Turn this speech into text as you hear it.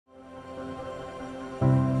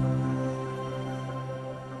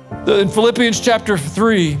In Philippians chapter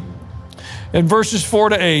 3 and verses 4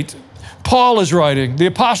 to 8, Paul is writing, the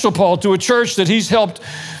Apostle Paul, to a church that he's helped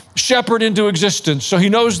shepherd into existence. So he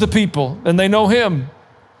knows the people and they know him.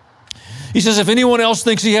 He says, if anyone else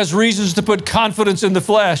thinks he has reasons to put confidence in the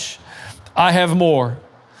flesh, I have more.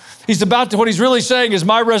 What he's really saying is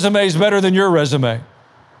my resume is better than your resume.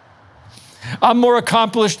 I'm more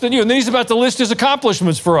accomplished than you. And then he's about to list his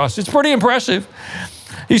accomplishments for us. It's pretty impressive.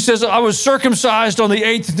 He says, I was circumcised on the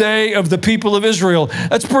 8th day of the people of Israel.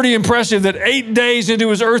 That's pretty impressive that 8 days into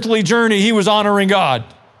his earthly journey, he was honoring God.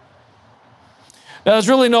 Now, there's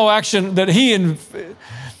really no action that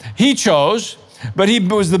he chose, but he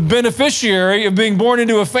was the beneficiary of being born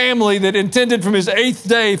into a family that intended from his 8th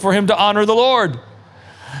day for him to honor the Lord.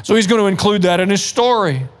 So he's going to include that in his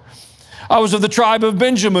story. I was of the tribe of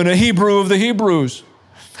Benjamin, a Hebrew of the Hebrews.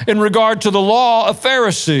 In regard to the law, a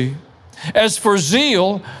Pharisee. As for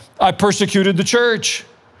zeal, I persecuted the church.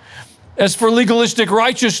 As for legalistic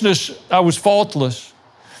righteousness, I was faultless.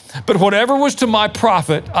 But whatever was to my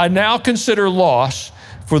profit, I now consider loss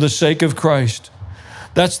for the sake of Christ.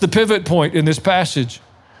 That's the pivot point in this passage.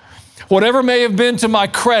 Whatever may have been to my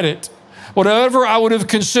credit, whatever I would have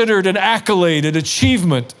considered an accolade, an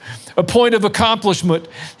achievement, a point of accomplishment,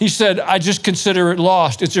 he said, I just consider it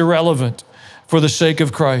lost. It's irrelevant for the sake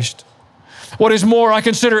of Christ. What is more, I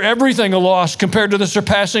consider everything a loss compared to the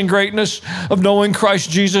surpassing greatness of knowing Christ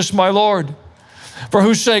Jesus my Lord, for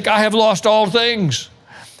whose sake I have lost all things.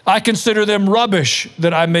 I consider them rubbish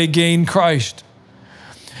that I may gain Christ.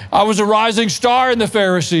 I was a rising star in the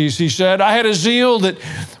Pharisees, he said. I had a zeal that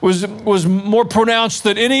was more pronounced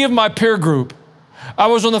than any of my peer group. I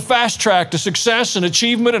was on the fast track to success and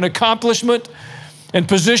achievement and accomplishment and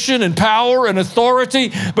position and power and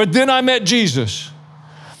authority, but then I met Jesus.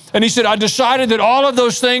 And he said, I decided that all of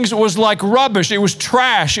those things was like rubbish. It was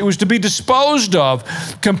trash. It was to be disposed of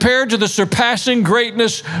compared to the surpassing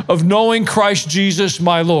greatness of knowing Christ Jesus,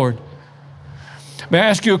 my Lord. May I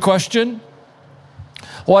ask you a question?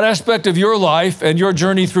 What aspect of your life and your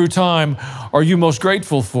journey through time are you most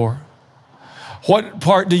grateful for? What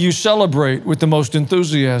part do you celebrate with the most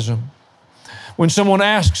enthusiasm? When someone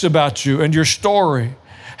asks about you and your story,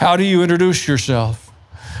 how do you introduce yourself?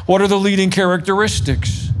 What are the leading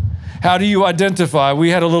characteristics? How do you identify? We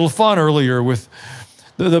had a little fun earlier with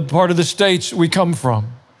the part of the states we come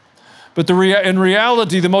from. But in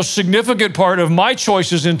reality, the most significant part of my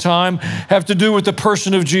choices in time have to do with the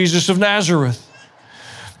person of Jesus of Nazareth.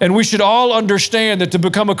 And we should all understand that to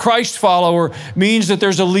become a Christ follower means that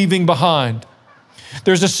there's a leaving behind.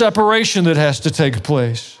 There's a separation that has to take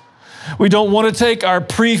place. We don't want to take our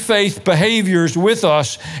pre-faith behaviors with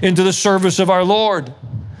us into the service of our Lord.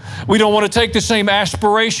 We don't want to take the same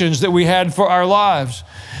aspirations that we had for our lives,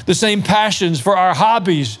 the same passions for our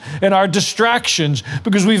hobbies and our distractions,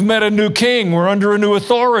 because we've met a new king, we're under a new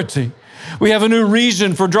authority. We have a new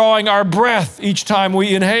reason for drawing our breath each time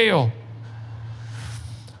we inhale.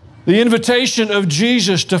 The invitation of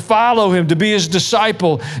Jesus to follow him, to be his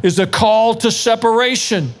disciple, is a call to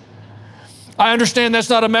separation. I understand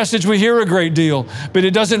that's not a message we hear a great deal, but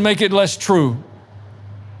it doesn't make it less true.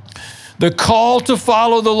 The call to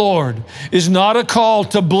follow the Lord is not a call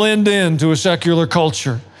to blend into a secular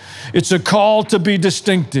culture. It's a call to be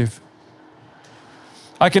distinctive.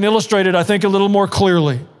 I can illustrate it, I think, a little more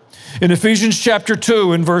clearly. In Ephesians chapter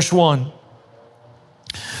 2 and verse 1,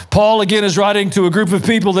 Paul again is writing to a group of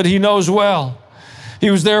people that he knows well.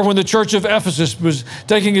 He was there when the church of Ephesus was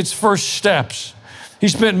taking its first steps. He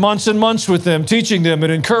spent months and months with them, teaching them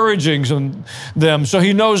and encouraging them. So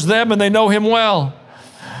he knows them and they know him well.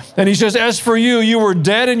 And he says, as for you, you were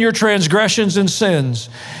dead in your transgressions and sins,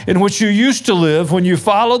 in which you used to live when you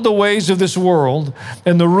followed the ways of this world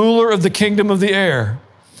and the ruler of the kingdom of the air,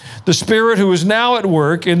 the spirit who is now at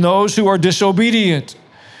work in those who are disobedient.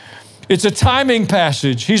 It's a timing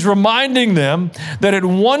passage. He's reminding them that at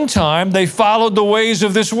one time they followed the ways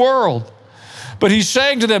of this world. But he's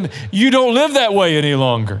saying to them, you don't live that way any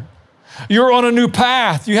longer. You're on a new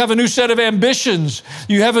path. You have a new set of ambitions.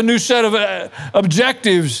 You have a new set of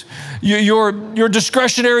objectives. Your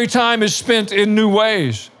discretionary time is spent in new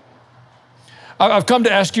ways. I've come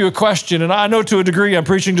to ask you a question, and I know to a degree I'm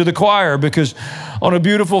preaching to the choir because on a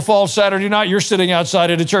beautiful fall Saturday night, you're sitting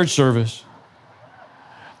outside at a church service.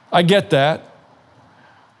 I get that.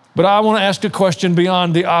 But I want to ask a question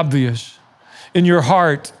beyond the obvious. In your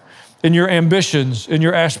heart, in your ambitions, in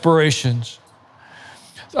your aspirations,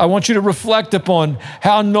 I want you to reflect upon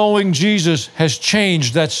how knowing Jesus has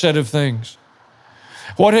changed that set of things.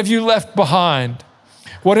 What have you left behind?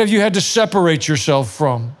 What have you had to separate yourself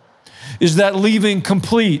from? Is that leaving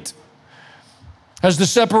complete? Has the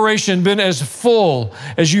separation been as full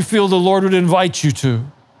as you feel the Lord would invite you to?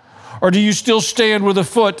 Or do you still stand with a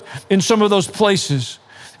foot in some of those places?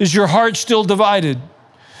 Is your heart still divided?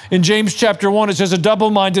 In James chapter 1, it says a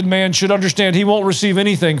double-minded man should understand he won't receive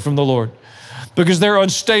anything from the Lord because they're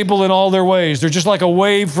unstable in all their ways. They're just like a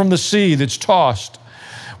wave from the sea that's tossed.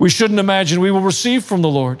 We shouldn't imagine we will receive from the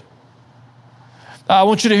Lord. I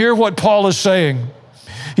want you to hear what Paul is saying.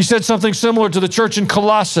 He said something similar to the church in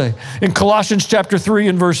Colossae, in Colossians chapter 3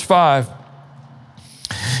 and verse 5.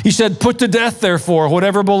 He said, put to death, therefore,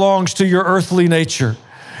 whatever belongs to your earthly nature.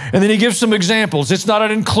 And then he gives some examples. It's not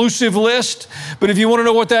an inclusive list, but if you want to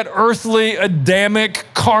know what that earthly, Adamic,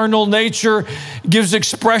 carnal nature gives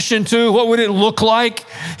expression to, what would it look like?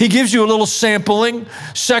 He gives you a little sampling: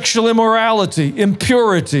 sexual immorality,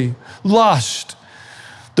 impurity, lust,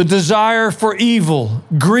 the desire for evil,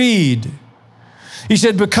 greed. He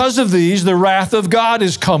said, because of these, the wrath of God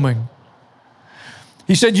is coming.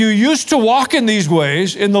 He said, you used to walk in these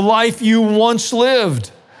ways in the life you once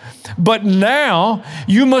lived, but now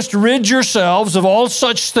you must rid yourselves of all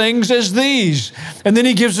such things as these. And then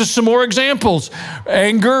he gives us some more examples: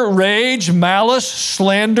 anger, rage, malice,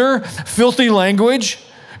 slander, filthy language.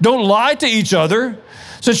 Don't lie to each other,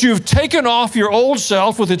 since you've taken off your old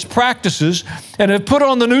self with its practices and have put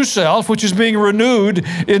on the new self, which is being renewed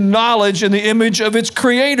in knowledge in the image of its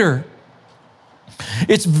creator.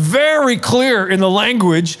 It's very clear in the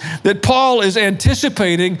language that Paul is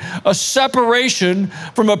anticipating a separation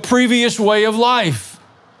from a previous way of life.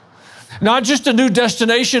 Not just a new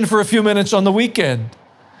destination for a few minutes on the weekend.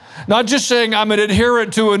 Not just saying I'm an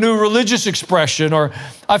adherent to a new religious expression or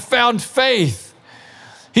I've found faith.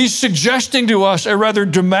 He's suggesting to us a rather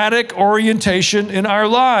dramatic orientation in our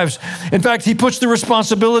lives. In fact, he puts the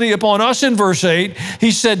responsibility upon us in verse 8.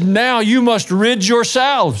 He said, now you must rid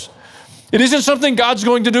yourselves. It isn't something God's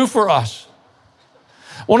going to do for us.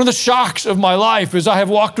 One of the shocks of my life as I have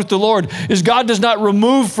walked with the Lord is God does not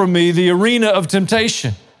remove from me the arena of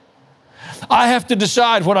temptation. I have to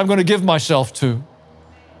decide what I'm going to give myself to.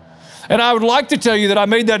 And I would like to tell you that I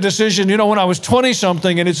made that decision, when I was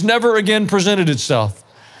 20-something, and it's never again presented itself.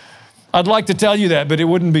 I'd like to tell you that, but it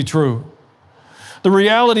wouldn't be true. The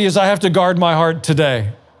reality is I have to guard my heart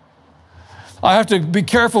today. I have to be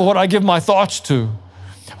careful what I give my thoughts to,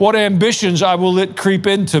 what ambitions I will let creep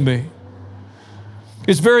into me.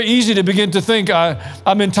 It's very easy to begin to think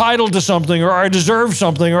I'm entitled to something, or I deserve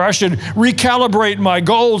something, or I should recalibrate my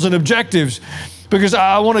goals and objectives because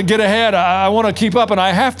I want to get ahead, I want to keep up. And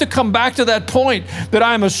I have to come back to that point that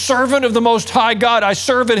I am a servant of the Most High God. I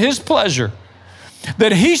serve at His pleasure,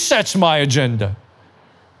 that He sets my agenda.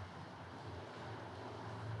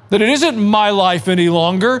 That it isn't my life any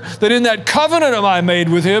longer, that in that covenant I made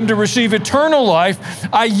with Him to receive eternal life,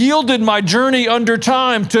 I yielded my journey under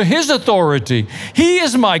time to His authority. He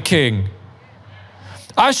is my King.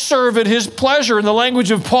 I serve at His pleasure. In the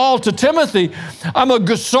language of Paul to Timothy, I'm a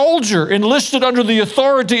good soldier enlisted under the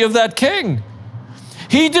authority of that King.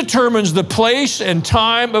 He determines the place and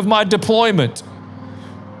time of my deployment.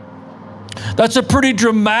 That's a pretty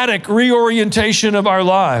dramatic reorientation of our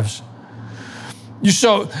lives.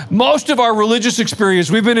 So most of our religious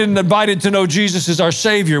experience, we've been invited to know Jesus as our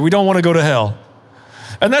Savior. We don't want to go to hell.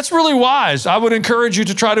 And that's really wise. I would encourage you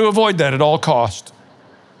to try to avoid that at all cost.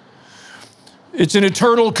 It's an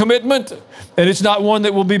eternal commitment, and it's not one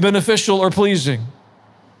that will be beneficial or pleasing.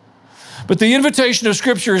 But the invitation of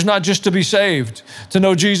Scripture is not just to be saved, to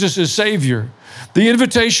know Jesus as Savior. The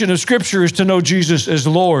invitation of Scripture is to know Jesus as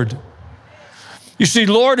Lord. You see,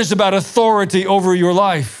 Lord is about authority over your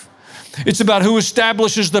life. It's about who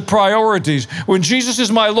establishes the priorities. When Jesus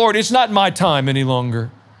is my Lord, it's not my time any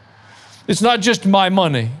longer. It's not just my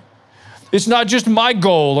money. It's not just my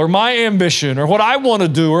goal or my ambition or what I want to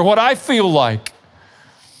do or what I feel like.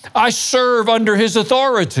 I serve under His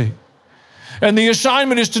authority. And the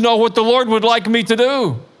assignment is to know what the Lord would like me to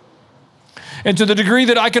do. And to the degree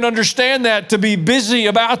that I can understand that, to be busy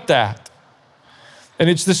about that. And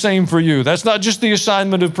it's the same for you. That's not just the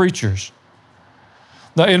assignment of preachers.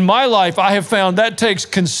 Now, in my life, I have found that takes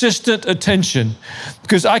consistent attention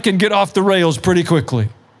because I can get off the rails pretty quickly.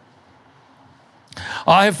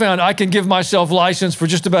 I have found I can give myself license for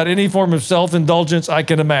just about any form of self-indulgence I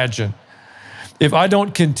can imagine if I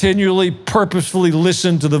don't continually, purposefully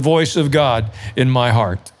listen to the voice of God in my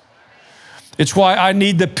heart. It's why I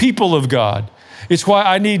need the people of God. It's why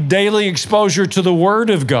I need daily exposure to the Word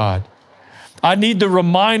of God. I need the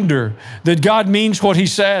reminder that God means what He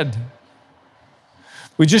said.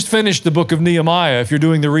 We just finished the book of Nehemiah, if you're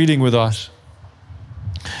doing the reading with us.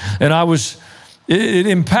 And I was It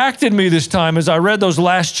impacted me this time as I read those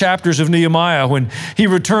last chapters of Nehemiah when he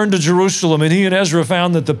returned to Jerusalem and he and Ezra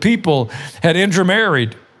found that the people had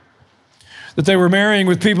intermarried, that they were marrying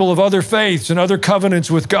with people of other faiths and other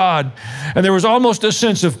covenants with God. And there was almost a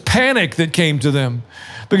sense of panic that came to them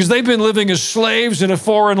because they've been living as slaves in a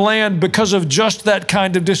foreign land because of just that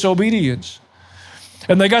kind of disobedience.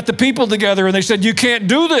 And they got the people together and they said, you can't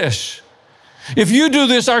do this. If you do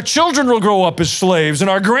this, our children will grow up as slaves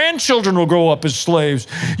and our grandchildren will grow up as slaves.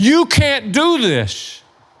 You can't do this.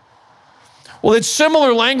 Well, it's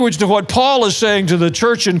similar language to what Paul is saying to the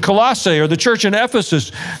church in Colossae or the church in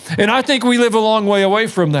Ephesus. And I think we live a long way away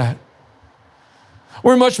from that.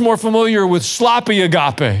 We're much more familiar with sloppy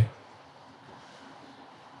agape,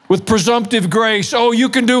 with presumptive grace. Oh, you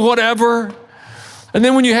can do whatever. And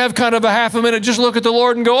then when you have kind of a half a minute, just look at the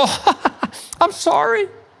Lord and go, oh, I'm sorry.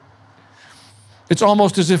 It's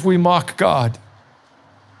almost as if we mock God.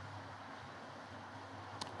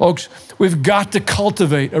 Folks, we've got to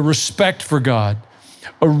cultivate a respect for God,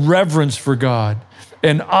 a reverence for God,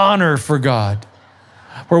 an honor for God,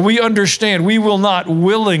 where we understand we will not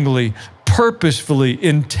willingly, purposefully,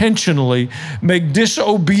 intentionally make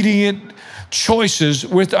disobedient choices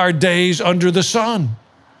with our days under the sun,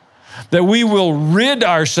 that we will rid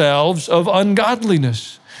ourselves of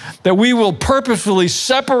ungodliness, that we will purposefully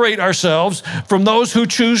separate ourselves from those who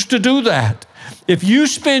choose to do that. If you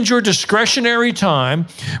spend your discretionary time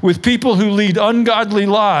with people who lead ungodly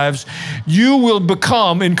lives, you will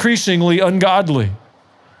become increasingly ungodly.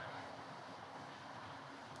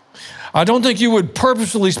 I don't think you would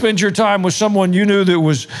purposefully spend your time with someone you knew that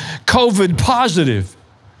was COVID positive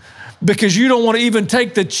because you don't want to even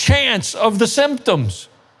take the chance of the symptoms.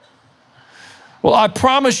 Well, I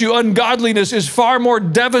promise you, ungodliness is far more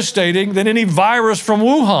devastating than any virus from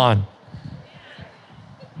Wuhan.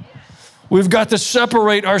 We've got to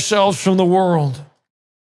separate ourselves from the world.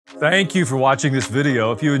 Thank you for watching this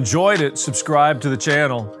video. If you enjoyed it, subscribe to the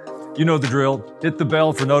channel. You know the drill. Hit the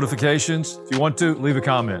bell for notifications. If you want to, leave a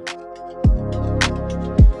comment.